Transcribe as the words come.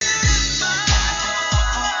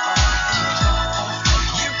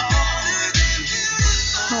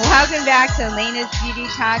welcome back to Alayna's Beauty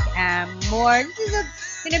Talk and more. This is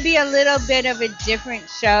going to be a little bit of a different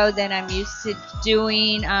show than I'm used to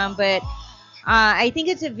doing, but I think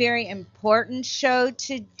it's a very important show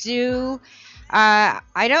to do.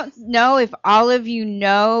 I don't know if all of you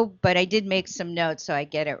know, but I did make some notes so I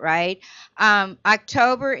get it right.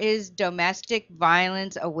 October is Domestic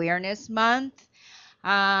Violence Awareness Month.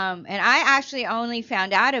 And I actually only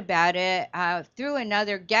found out about it through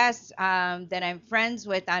another guest that I'm friends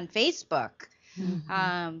with on Facebook.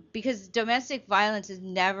 Because domestic violence has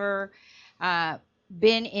never uh,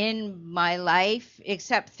 been in my life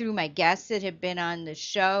except through my guests that have been on the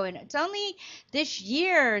show. And it's only this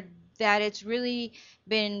year that it's really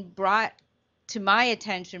been brought to my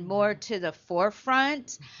attention more to the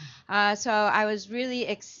forefront. So I was really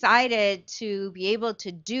excited to be able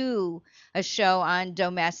to do a show on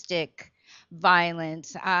domestic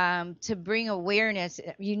violence to bring awareness.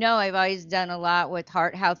 I've always done a lot with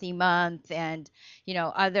Heart Healthy Month and,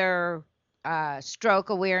 other stroke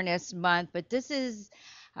awareness month, but this is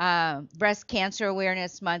breast cancer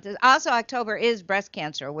awareness month. Also, October is breast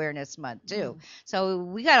cancer awareness month too. So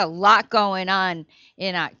we got a lot going on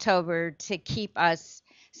in October to keep us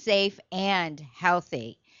safe and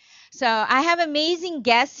healthy. So I have amazing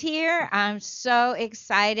guests here. I'm so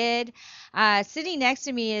excited. Sitting next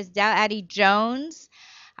to me is Addie Jones,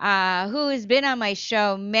 who has been on my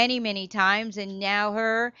show many, many times, and now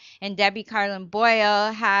her and Debbie Carlin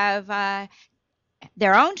Boyle have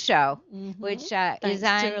their own show, which is Thanks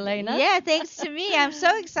on. to Alayna. Yeah, thanks to me. I'm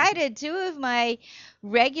so excited. Two of my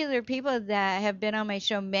regular people that have been on my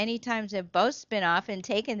show many times have both spin off and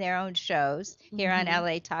taken their own shows here on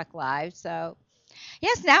LA Talk Live. So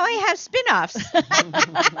yes, now I have spin-offs.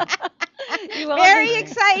 You are Very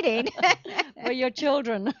exciting. for your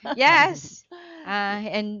children. Yes.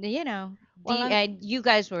 And Well, you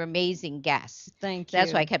guys were amazing guests. thank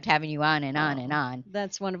That's why I you. kept having you on and on and Oh, on.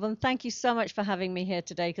 that's wonderful. And thank you so much for having me here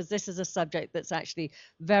today because this is a subject that's actually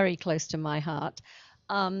very close to my heart.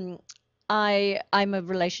 Um, I'm a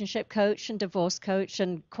relationship coach and divorce coach,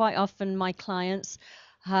 and quite often my clients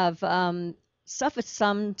have suffered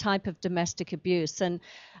some type of domestic abuse. And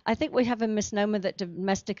I think we have a misnomer that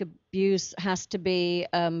domestic abuse has to be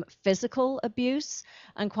physical abuse,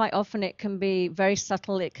 and quite often it can be very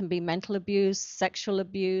subtle. It can be mental abuse, sexual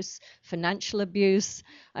abuse, financial abuse.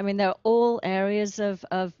 I mean, they're all areas of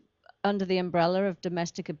under the umbrella of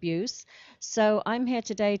domestic abuse. So I'm here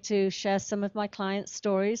today to share some of my clients'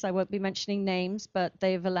 stories. I won't be mentioning names, but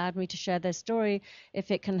they've allowed me to share their story if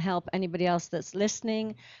it can help anybody else that's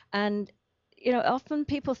listening. And often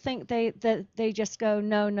people think they just go,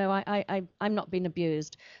 no, I'm not being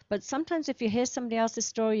abused. But sometimes if you hear somebody else's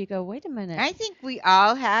story, you go, wait a minute. I think we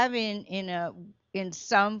all have in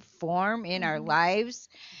some form in our Hmm. lives.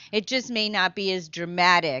 It just may not be as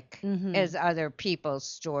dramatic Hmm. as other people's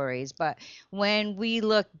stories, but when we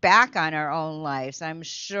look back on our own lives, I'm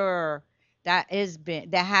sure that has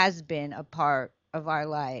been a part of our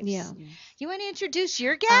lives. Yeah. Do you want to introduce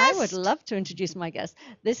your I would guest? love to introduce my guest.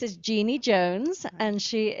 This is Jeannie Jones, and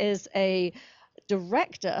she is a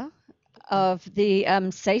director of the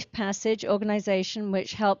Safe Passage organization,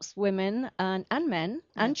 which helps women and men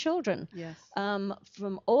and children Yes.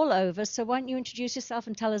 from all over. So, why don't you introduce yourself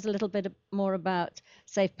and tell us a little bit more about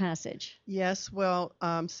Safe Passage? Yes. Well,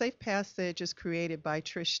 Safe Passage is created by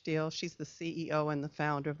Trish Steele. She's the CEO and the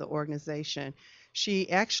founder of the organization. She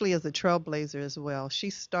actually is a trailblazer as well. She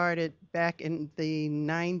started back in the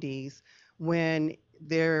 90s when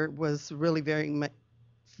there was really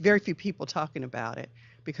very few people talking about it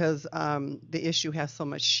because the issue has so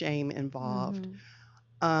much shame involved.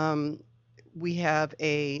 Hmm. Um, we have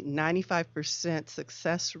a 95%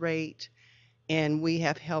 success rate, and we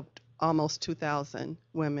have helped almost 2,000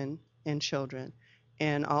 women and children,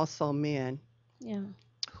 and also men Yeah.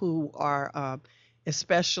 who are,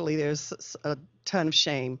 especially, there's a ton of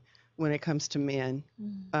shame when it comes to men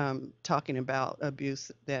Mm. talking about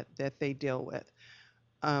abuse that they deal with.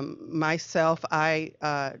 Myself, I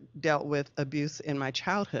dealt with abuse in my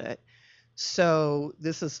childhood. So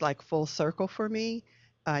this is like full circle for me.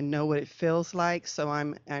 I know what it feels like, so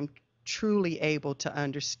I'm truly able to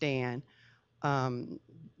understand um,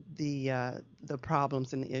 the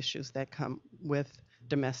problems and the issues that come with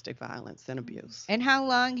domestic violence and abuse. And how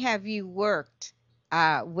long have you worked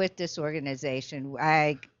with this organization?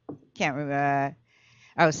 I can't remember.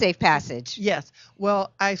 Oh, Safe Passage. Yes.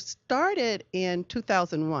 Well, I started in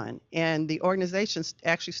 2001, and the organization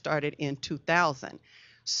actually started in 2000.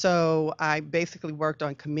 So I basically worked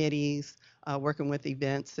on committees, working with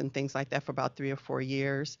events and things like that for about 3 or 4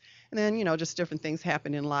 years. And then, just different things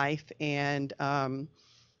happen in life. And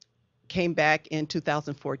came back in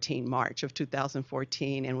 2014, March of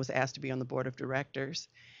 2014, and was asked to be on the board of directors.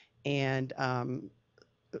 And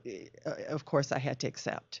of course, I had to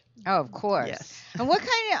accept. Oh, of course. Yes. And what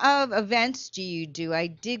kind of events do you do? I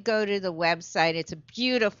did go to the website. It's a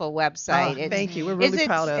beautiful Oh, website. It's thank you. We're is really it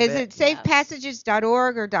proud of is it. it Yes.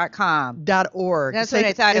 safepassages.org or .com? .org. That's what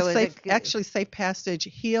I thought it It's was. actually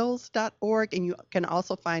safepassageheals.org, and you can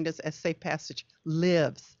also find us at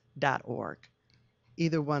safepassagelives.org.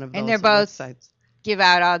 Either one of And they're those both websites. give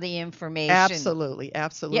out all the information. Absolutely, Yeah,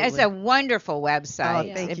 it's absolutely. a wonderful Oh, website.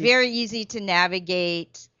 Yeah. thank you. Very easy to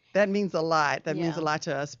navigate. That means a lot. That means a Yeah. lot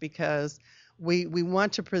to us because we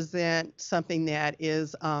want to present something that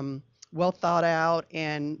is well thought out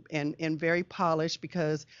and very polished,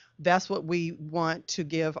 because that's what we want to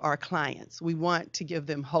give our clients. We want to give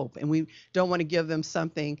them hope, and we don't want to give them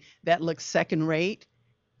something that looks second rate,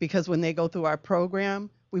 because when they go through our program,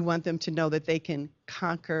 we want them to know that they can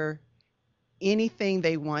conquer anything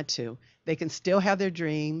they want to. They can still have their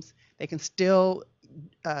dreams. They can still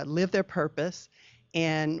live their purpose,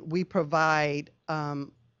 and we provide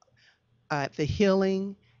the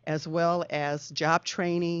healing as well as job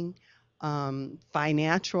training,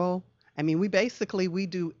 financial. I mean, we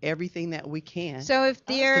do everything that we can So if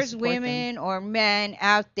to there's support them. women or men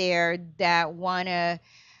out there that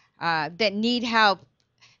that need help,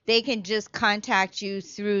 they can just contact you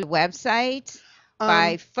through the website,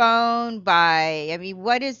 by Um, phone, I mean,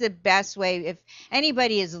 what is the best way if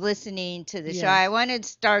anybody is listening to the show? yes. I want to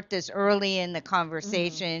start this early in the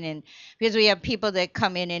conversation, and because we have people that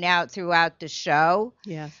come in and out throughout the show,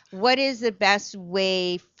 Yes. what is the best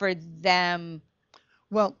way for them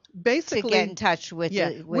Well, to get basically, in touch with yeah,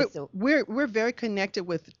 the we're very connected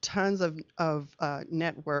with tons of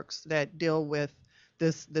networks that deal with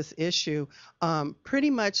this issue. Pretty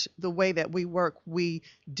much the way that we work, we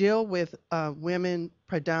deal with women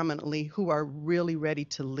predominantly who are really ready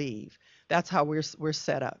to leave. That's how we're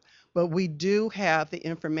set up. But we do have the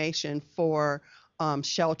information for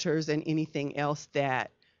shelters and anything else that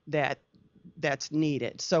that's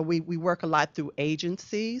needed. So we work a lot through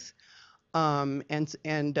agencies. So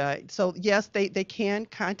yes, they can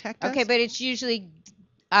contact Okay, us. but it's usually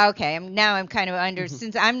okay. I'm kind of under Mhm.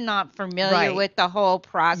 since I'm not familiar Right. with the whole Yes,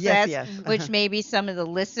 process, yes. which maybe some of the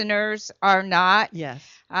listeners are not. Yes.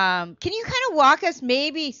 Can you kind of walk us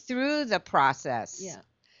maybe through the process? Yeah.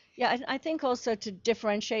 Yeah, I think also to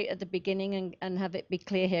differentiate at the beginning and have it be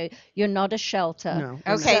clear here, you're not a shelter. No, we're not.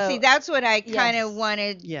 Okay, see, So, that's what I kind of yes.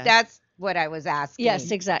 wanted. Yes. That's what I was asking.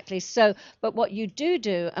 Yes, exactly. So, but what you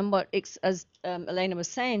do, and what, as Alayna was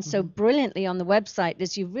saying so Mhm. brilliantly on the website,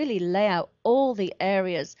 is you really lay out all the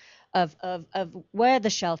areas of where the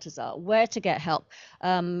shelters are, where to get help,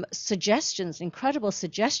 suggestions, incredible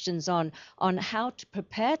suggestions on how to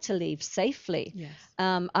prepare to leave safely. Yes.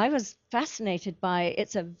 I was fascinated by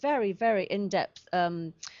it's a very, very in-depth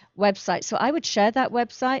website. So I would share that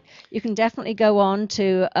website. You can definitely go on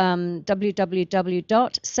to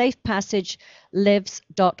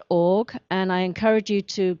www.safepassagelives.org, and I encourage you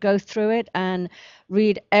to go through it and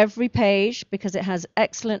read every page because it has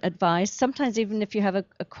excellent advice. Sometimes even if you have a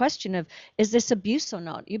question of, is this abuse or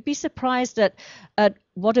not? You'd be surprised at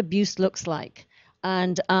what abuse looks like.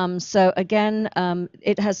 And so again,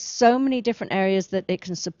 it has so many different areas that it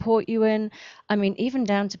can support you in. I mean, even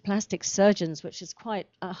down to plastic surgeons, which is quite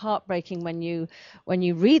heartbreaking when you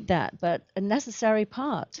read that, but a necessary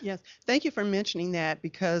part. Yes. Thank you for mentioning that,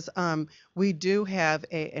 because we do have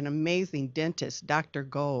an amazing dentist, Dr.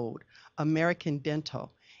 Gold, American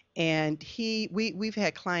Dental, and we've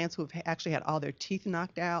had clients who've actually had all their teeth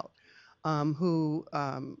knocked out, who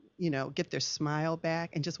get their smile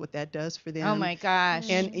back, and just what that does for Oh them. my gosh.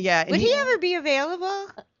 And yeah, and Would he ever be available?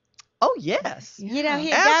 oh yes, You know,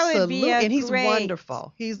 Yeah. that would be absolutely, a and he's great.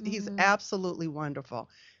 wonderful. He's absolutely wonderful.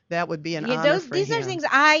 That would be an Yeah, honor for these are him. things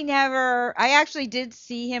I actually did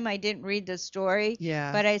see him. I didn't read the story,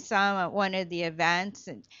 Yeah. but I saw him at one of the events,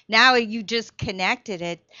 and now you just connected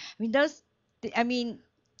it. I mean, I mean,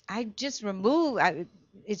 I just removed,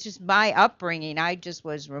 it's just my upbringing. I just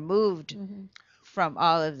was removed from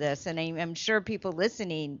all of this, and I'm sure people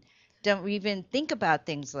listening don't even think about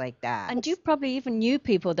things like that. And you probably even knew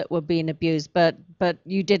people that were being abused, but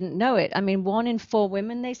you didn't know it. I mean, 1 in 4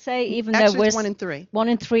 women, they say, even though Actually, we're it's 1 in 3. 1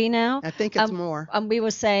 in 3 now. I think it's more. And we were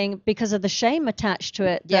saying because of the shame attached to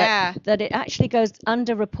it, Yeah. that it actually goes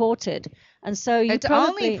underreported. And so you It's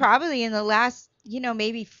only probably in the last,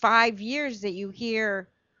 maybe 5 years that you hear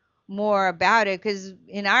more about it, because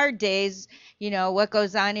in our days, what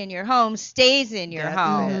goes on in your home stays in your That's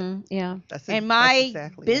home. it. Yeah. That's And that's my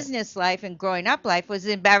exactly it. business life and growing up life was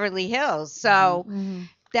in Beverly Hills, so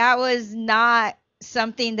that was not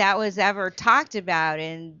something that was ever talked about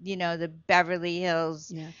in, the Beverly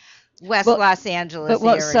Hills, Yeah. West Well, Los but Angeles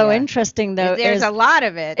what's so area. interesting though There's a is lot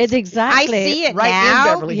of it. it's I exactly see it Right in now.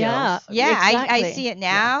 Beverly yeah, Hills. Yeah, I exactly. see it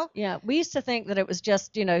Yeah. now. Yeah, we used to think that it was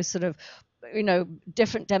just, sort of, you know,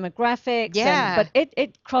 different demographics, and Yeah, but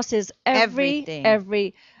it crosses everything.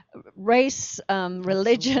 every race, Absolutely.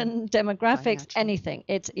 religion, demographics, Financial. anything.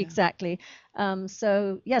 It's Yeah. exactly.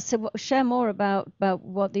 So yeah, so share more about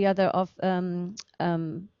what the other of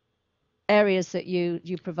areas that you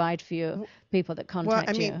provide for your W- people that Well, I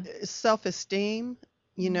contact mean, you. self-esteem,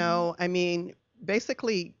 Mm. I mean,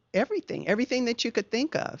 basically everything that you could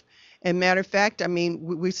think of. And matter of fact, I mean,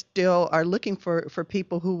 we still are looking for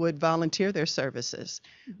people who would volunteer their services.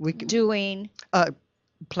 We could, Yeah. Doing. uh,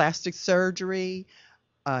 plastic surgery,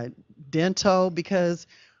 uh, dental, because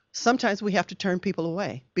sometimes we have to turn people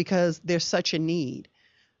away because there's such a need.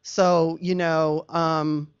 So,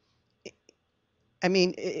 I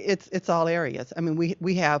mean, it's all areas. I mean,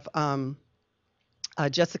 we have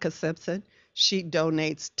Jessica Simpson. She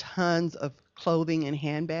donates tons of clothing and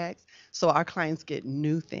handbags, so our clients get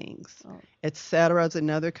new things. Oh. Etc. is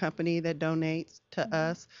another company that donates to Mhm.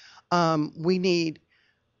 us. We need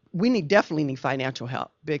definitely need financial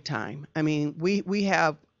help, big time. I mean, we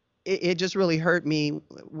have. It just really hurt me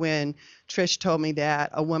when Trish told me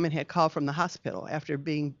that a woman had called from the hospital after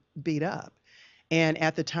being beat up. And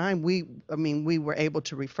at the time, I mean, we were able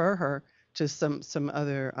to refer her to some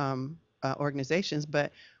other organizations,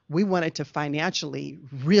 but we wanted to financially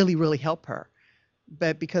really help her.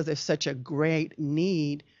 But because there's such a great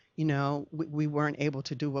need, we weren't able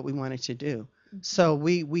to do what we wanted to do. Mhm. So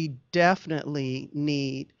we definitely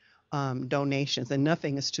need donations, and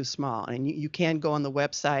nothing is too small. And you can go on the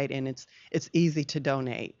website, and it's easy to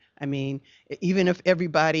donate. I mean, even if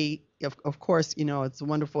everybody, of course, it's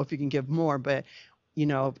wonderful if you can give more, but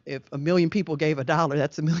if a million people gave $1,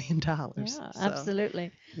 that's $1 million. Yeah, So,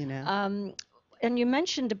 absolutely. you know, Um, and you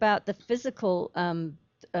mentioned about the physical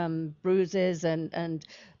bruises and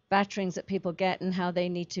batterings that people get and how they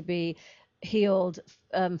need to be healed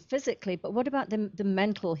physically. But what about the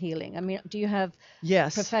mental healing? I mean, do you have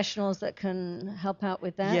yes, professionals that can help out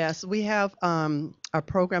with that? yes, we have our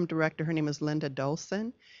program director. Her name is Linda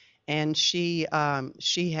Dolson, and she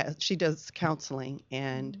does counseling,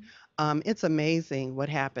 and Mm. it's amazing what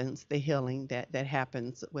happens, the healing that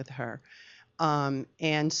happens with her.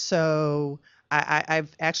 And so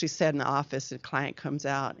I've actually said in the office, a client comes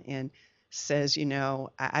out and says,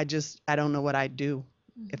 I don't know what I'd do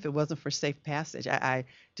if Mhm. it wasn't for Safe Passage. I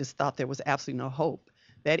just thought there was absolutely no hope.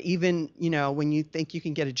 That even, when you think you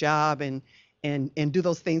can get a job and do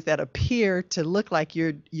those things that appear to look like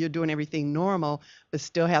you're doing everything normal, but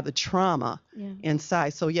still have the trauma Yeah.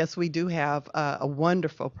 inside. So yes, we do have a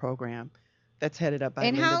wonderful program that's headed up by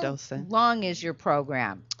And Linda how Dosen. long is your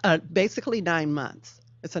program? Basically 9 months.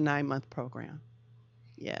 It's a 9 month program.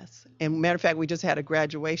 Yes. And matter of fact, we just had a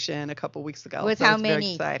graduation a couple weeks ago, With so how it's very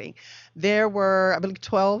many? exciting. There were, I believe,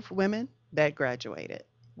 12 women that graduated.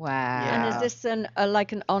 And is Yeah. Wow. this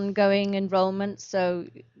like an ongoing enrollment? So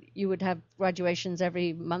you would have graduations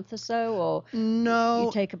every month or so, or you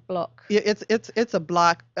No, take a block? it's a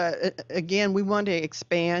block. Again, we want to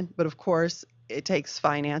expand, but of course, it takes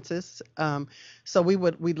finances. So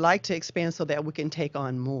we'd like to expand so that we can take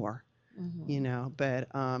on more. Hmm. But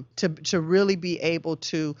to really be able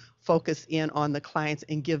to focus in on the clients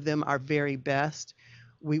and give them our very best,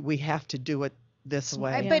 we have to do it this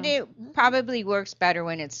way. But Yeah. it Okay. probably works better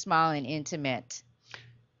when it's small and intimate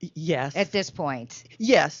at Yes, this point.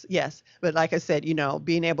 yes. But like I said,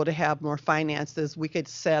 being able to have more finances, we could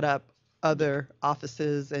set up other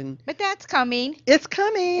offices, and But that's coming. it's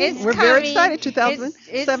coming. It's We're very coming. excited. It's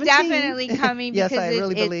 2017. definitely coming Yes, because I it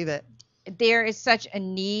really it believe it. there is such a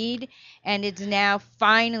need, and it's now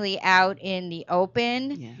finally out in the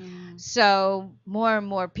open. Yeah. Mm. So more and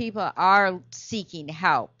more people are seeking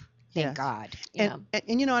help. Thank Yes. God. And, Yeah.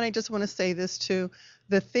 and I just want to say this too.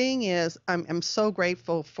 The thing is, I'm so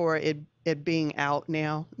grateful for it being out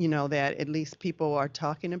now, that at least people are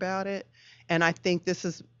talking about it. And I think this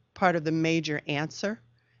is part of the major answer,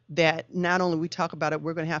 that not only we talk about it,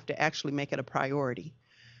 we're going to have to actually make it a priority,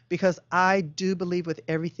 because I do believe with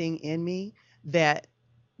everything in me that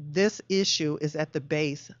this issue is at the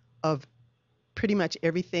base of pretty much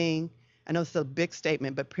everything. I know it's a big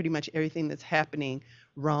statement, but pretty much everything that's happening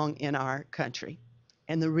wrong in our country.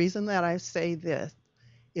 And the reason that I say this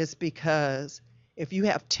is because if you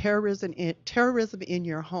have terrorism in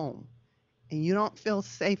your home and you don't feel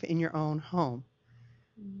safe in your own home,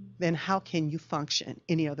 Mm. then how can you function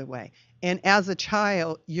any other way? And as a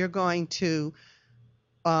child, you're going to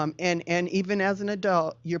And even as an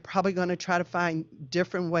adult, you're probably going to try to find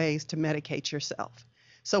different ways to medicate yourself.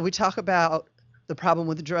 So we talk about the problem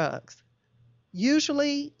with drugs.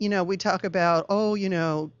 Usually, we talk about,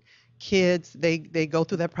 oh, kids, they go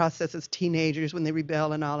through that process as teenagers when they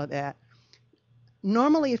rebel and all of that.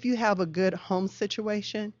 Normally, if you have a good home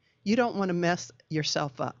situation, you don't want to mess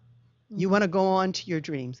yourself up. You Mm-hmm. want to go on to your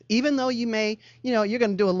dreams, even though you may, you're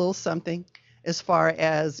going to do a little something as far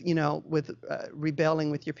as, with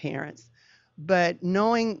rebelling with your parents. But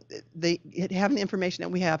knowing having the information that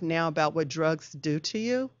we have now about what drugs do to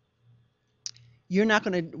you, you're not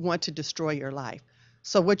going to want to destroy your life.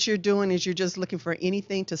 So what you're doing is you're just looking for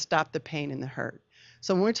anything to stop the pain and the hurt.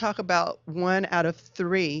 So when we talk about 1 out of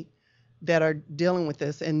 3 that are dealing with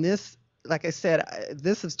this, and this, like I said,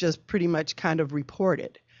 this is just pretty much kind of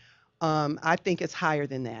reported. I think it's higher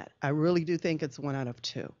than that. I really do think it's 1 out of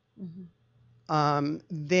 2. Mm-hmm.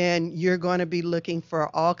 Then you're going to be looking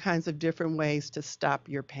for all kinds of different ways to stop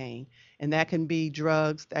your pain. And that can be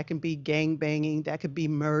drugs, that can be gang banging, that could be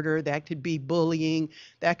murder, that could be bullying,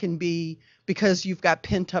 that can be because you've got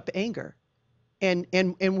pent up anger. And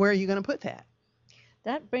where are you going to put that?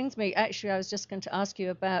 That brings me, actually, I was just going to ask you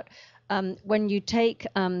about when you take,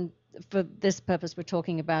 for this purpose, we're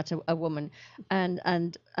talking about a woman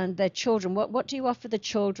and their children. What do you offer the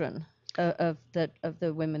children of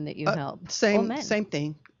the women that you help, or men? Same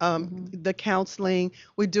thing. Hmm. The counseling,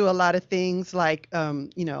 we do a lot of things like,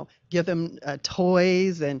 give them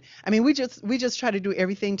toys, and I mean, we just try to do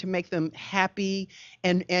everything to make them happy,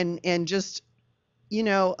 and just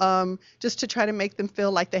to try to make them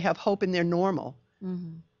feel like they have hope and they're normal.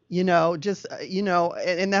 Hmm. Just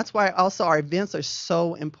and that's why also our events are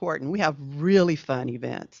so important. We have really fun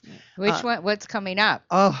events. Yeah. Which one? What's coming up?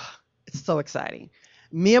 Oh, it's so exciting.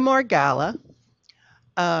 Mia Moore Gala.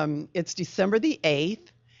 It's December the 8th,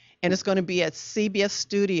 and it's going to be at CBS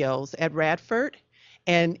Studios at Radford,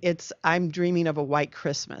 and it's I'm Dreaming of a White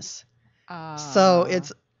Christmas. So Uh,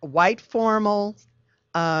 it's white formal.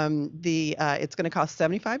 The It's going to cost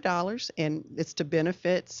 $75, and it's to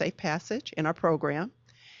benefit Safe Passage in our program.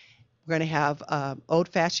 We're going to have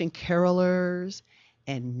old-fashioned carolers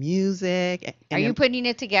and music, are you putting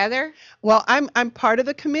it together? well, I'm part of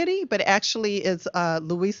the committee, but actually it's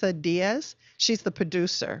Luisa Diaz. She's the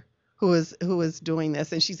producer who is doing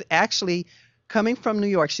this, and she's actually coming from New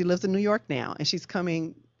York. She lives in New York now, and she's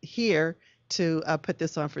coming here to put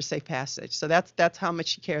this on for Safe Passage. So that's how much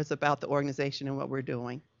she cares about the organization and what we're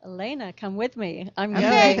doing. Alayna, come with me. I'm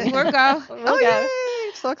Okay, going. we'll go. We'll go. Yay!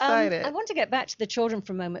 I'm so I excited. want to get back to the children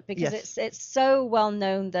for a moment because Yes. it's so well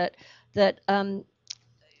known that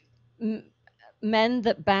m- men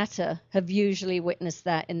that batter have usually witnessed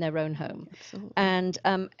that in their own home. Absolutely. And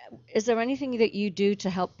is there anything that you do to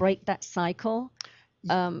help break that cycle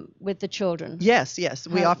with the children? Yes.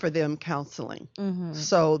 We How? offer them counseling. Mm-hmm.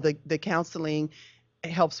 So the counseling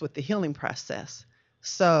helps with the healing process.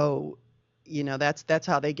 So, that's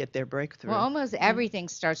how they get their Well, breakthrough. almost Yeah. everything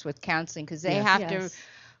starts with counseling because they Yes. have to Yes.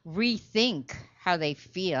 rethink how they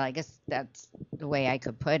feel. I guess that's the way I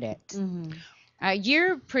could put it. Mm-hmm.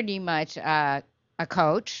 You're pretty much a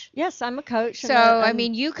coach. Yes, I'm a coach So, and a I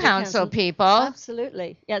mean, you we counsel counsel. people.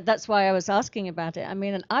 Absolutely. Yeah, that's why I was asking about it. I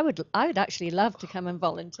mean, and I would actually love to come and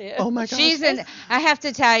volunteer. Oh my gosh. I have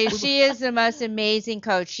to tell you, she is the most amazing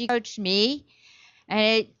coach. She coached me,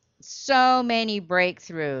 and so many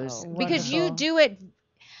breakthroughs Oh, because you wonderful. do it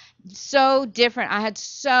so different. I had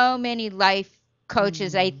so many life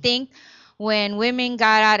coaches. I Mm. think when women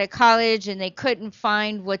got out of college and they couldn't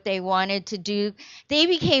find what they wanted to do, they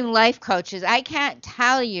became life coaches. I can't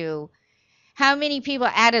tell you how many people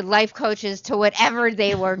added life coaches to whatever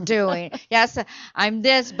they were doing. Yes, I'm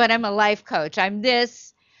this, but I'm a life coach. I'm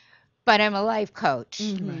this, but I'm a life coach.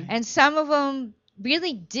 Mm-hmm. Right. And some of them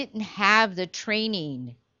really didn't have the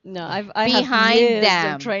training No, I have behind years of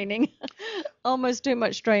them. training, almost too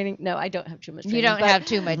much training. No, I don't have too much You training, don't but have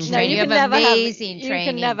too much no, training. you You can have never have amazing you can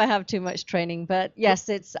training. never have too much training. But yes,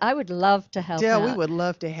 I would love to help Dale, we out. would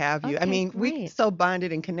love to have you. I Okay, mean, we great. so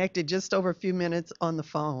bonded and connected just over a few minutes on the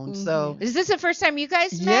phone. So, Mm-hmm. Is this the first time you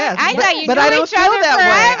guys met? yes, I but thought you but I knew don't each feel other that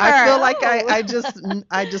way. I feel forever. like I Oh, I just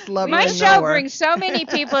I just love we her My and had show know her. brings so many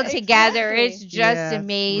people together. It's exactly. just Yes, really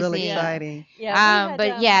amazing. Yeah, exciting. yeah. We had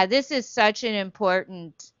But yeah, this is such an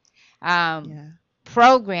important um, Yeah.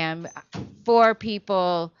 program for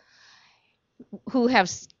people who have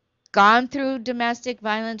gone through domestic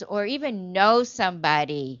violence or even know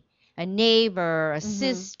somebody, a neighbor, a Mm-hmm.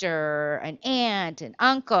 sister, an aunt, an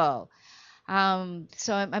uncle.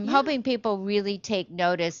 So I'm Yeah. hoping people really take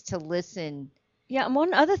notice to listen Yeah, and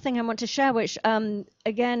one other thing I want to share, which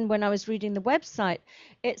again, when I was reading the website,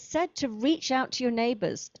 it said to reach out to your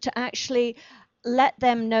neighbors, to actually let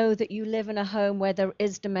them know that you live in a home where there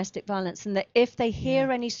is domestic violence, and that if they Yeah.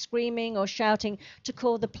 hear any screaming or shouting, to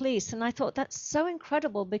call the police. And I thought that's so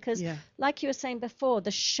incredible because, Yeah. like you were saying before,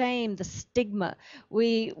 the shame, the stigma,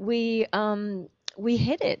 we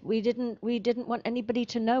hid it. We didn't want anybody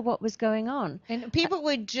to know what was going on. And people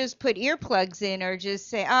would just put earplugs in or just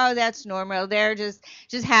say, "Oh, that's normal. They're just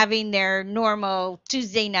having their normal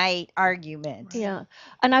Tuesday night argument." Right. Yeah,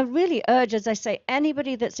 and I really urge, as I say,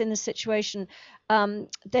 anybody that's in this situation,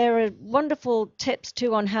 there are wonderful tips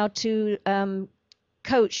too on how to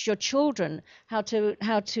coach your children, how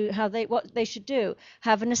they what they should do,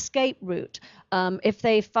 have an escape route. If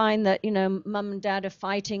they find that mum and dad are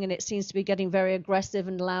fighting and it seems to be getting very aggressive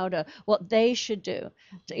and louder, what they should do,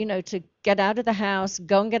 to get out of the house,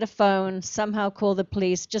 go and get a phone, somehow call the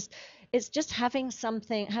police. It's just having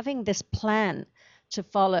this plan to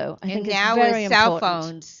follow. I And think is now with very cell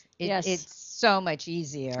important. phones, Yes. it's so much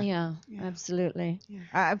easier. Yeah, Yeah. absolutely.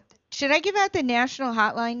 Yeah. Should I give out the national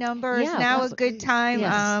hotline number? Is Yeah, now a Yes, good please. time?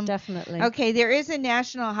 Yes, definitely. Okay, there is a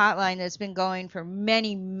national hotline that's been going for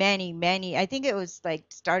many, many, many. I think it was like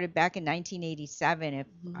started back in 1987, if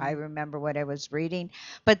I remember what I was reading.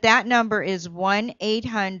 But that number is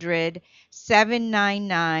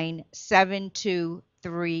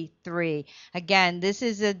 1-800-799-7233. Again, this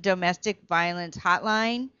is a domestic violence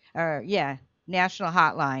hotline, or yeah, national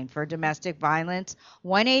hotline for domestic violence.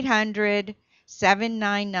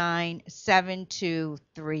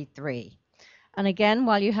 1-800-799-7233. And again,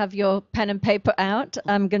 while you have your pen and paper out,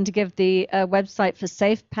 I'm going to give the website for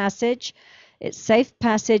Safe Passage. It's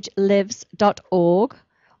safepassagelives.org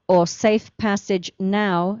or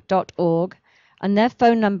safepassagenow.org. And their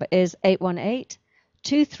phone number is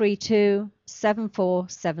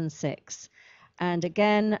 818-232-7476. And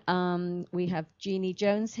again, we have Jeannie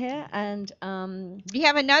Jones here, and We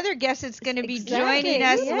have another guest that's going to be exactly, joining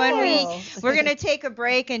us when yes. we're going to take a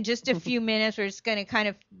break in just a few minutes. We're just going to kind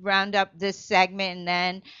of round up this segment, and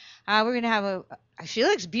then we're going to have she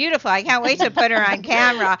looks beautiful. I can't wait to put her on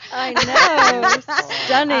camera. I know,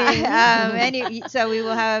 stunning. So we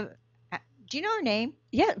will have. Do you know her name?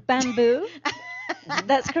 Yeah, Bamboo.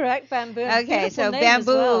 That's correct, Bamboo. Okay, Beautiful so name as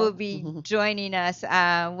Bamboo well. will be joining us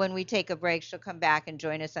when we take a break. She'll come back and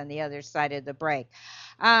join us on the other side of the break.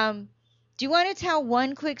 Do you want to tell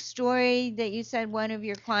one quick story that you said one of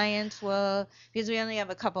your clients will, because we only have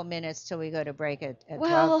a couple minutes till we go to break at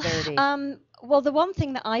Well, 12:30. well, the one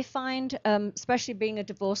thing that I find, especially being a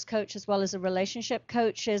divorce coach as well as a relationship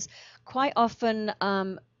coach, is quite often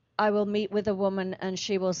I will meet with a woman and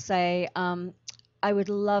she will say, I would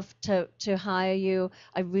love to hire you.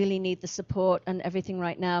 I really need the support and everything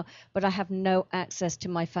right now, but I have no access to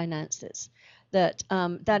my finances. That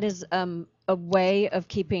is a way of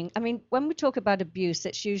keeping. I mean, when we talk about abuse,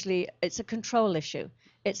 it's a control issue.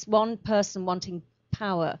 It's one person wanting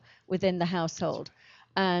power within the household,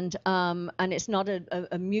 and it's not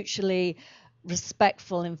a mutually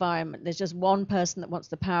respectful environment. There's just one person that wants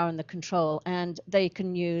the power and the control, and they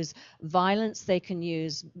can use violence, they can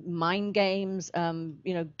use mind games,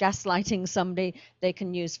 gaslighting somebody, they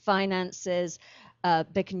can use finances,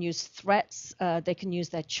 they can use threats, they can use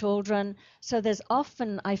their children. So there's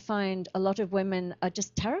often, I find, a lot of women are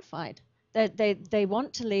just terrified. They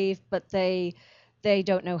want to leave, but they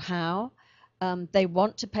don't know how. They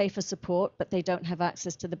want to pay for support, but they don't have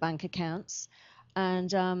access to the bank accounts,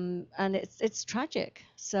 and it's tragic.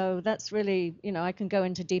 So that's really, I can go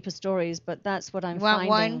into deeper stories, but that's what I'm You want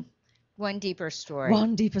finding. one deeper story?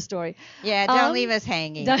 One deeper story. Yeah, don't leave us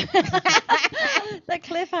hanging. The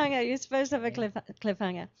cliffhanger. You're supposed to have a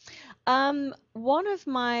cliffhanger. One of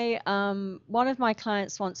my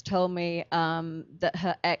clients once told me that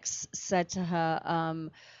her ex said to her.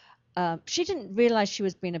 She didn't realize she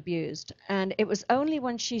was being abused, and it was only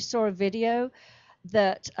when she saw a video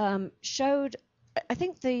that showed, I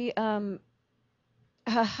think her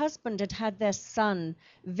husband had their son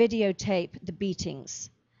videotape the beatings,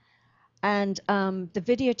 and the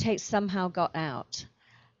videotape somehow got out,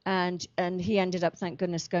 and he ended up, thank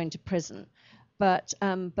goodness, going to prison. But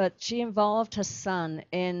she involved her son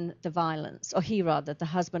in the violence, or the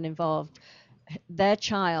husband involved their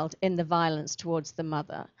child in the violence towards the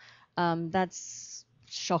mother. That's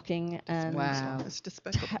shocking and Wow. It's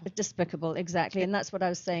despicable. despicable, exactly. And that's what I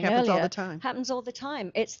was saying Happens earlier. all the time. Happens all the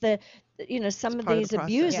time. It's some of part of these the process.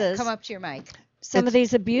 abusers. Yeah, come up to your mic. some of It's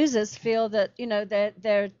these abusers feel that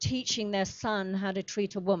they're teaching their son how to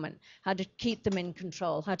treat a woman, how to keep them in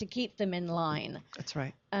control, how to keep them in line. that's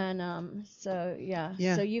right. And so yeah,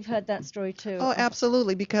 Yeah. so you've heard that story too. Oh,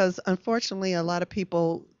 absolutely. Because unfortunately, a lot of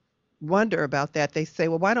people wonder about that. They say,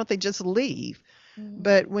 well, why don't they just leave? Mhm.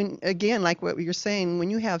 But when, again, like what you're saying, when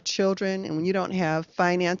you have children and when you don't have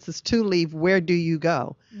finances to leave, where do you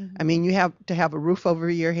go? I Mhm. mean, you have to have a roof over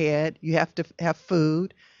your head, you have to have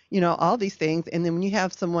food, all these things. And then when you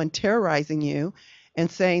have someone terrorizing you and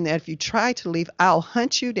saying that if you try to leave, I'll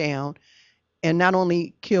hunt you down and not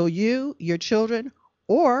only kill you, your children,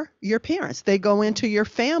 or your parents. They go into your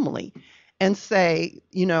family and say,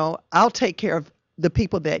 I'll take care of the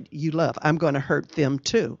people that you love. I'm going to hurt them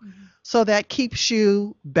too. Mhm. So that keeps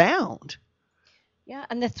you bound. Yeah,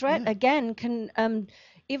 and the threat Yeah. again can,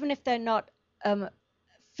 even if they're not um,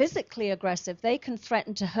 physically aggressive, they can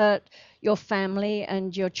threaten to hurt your family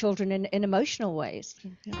and your children in emotional ways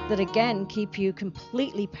Yeah. that again keep you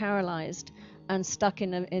completely paralyzed and stuck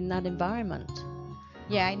in that environment.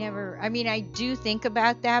 Yeah, I mean, I do think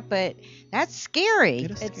about that, but that's scary.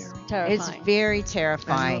 It is It's scary. It's terrifying. very I know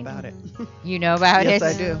terrifying. about it. Hmm. You know about Yes, it?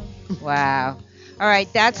 I do. Yeah. Wow. All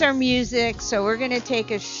right, that's our Yes. music. So we're going to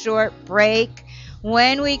take a short break.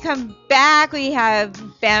 When we come back, we have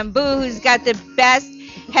Bamboo, who's got the best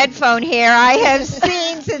headphone hair I have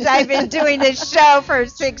seen since I've been doing this show for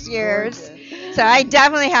 6 years. Gorgeous. So I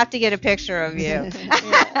definitely have to get a picture of you. Yeah.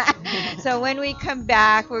 So when we come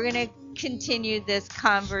back, we're going to continue this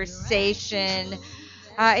conversation.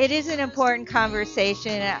 It is an important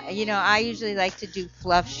conversation. I usually like to do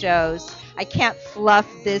fluff shows. I can't fluff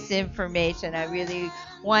this information. I really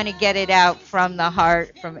want to get it out from the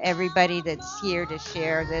heart from everybody that's here to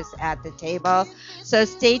share this at the table. So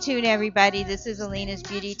stay tuned, everybody. This is Alina's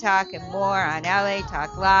Beauty Talk and more on LA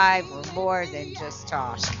Talk Live. We're more than just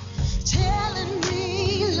talk. Telling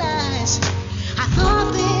me lies. I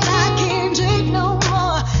thought that I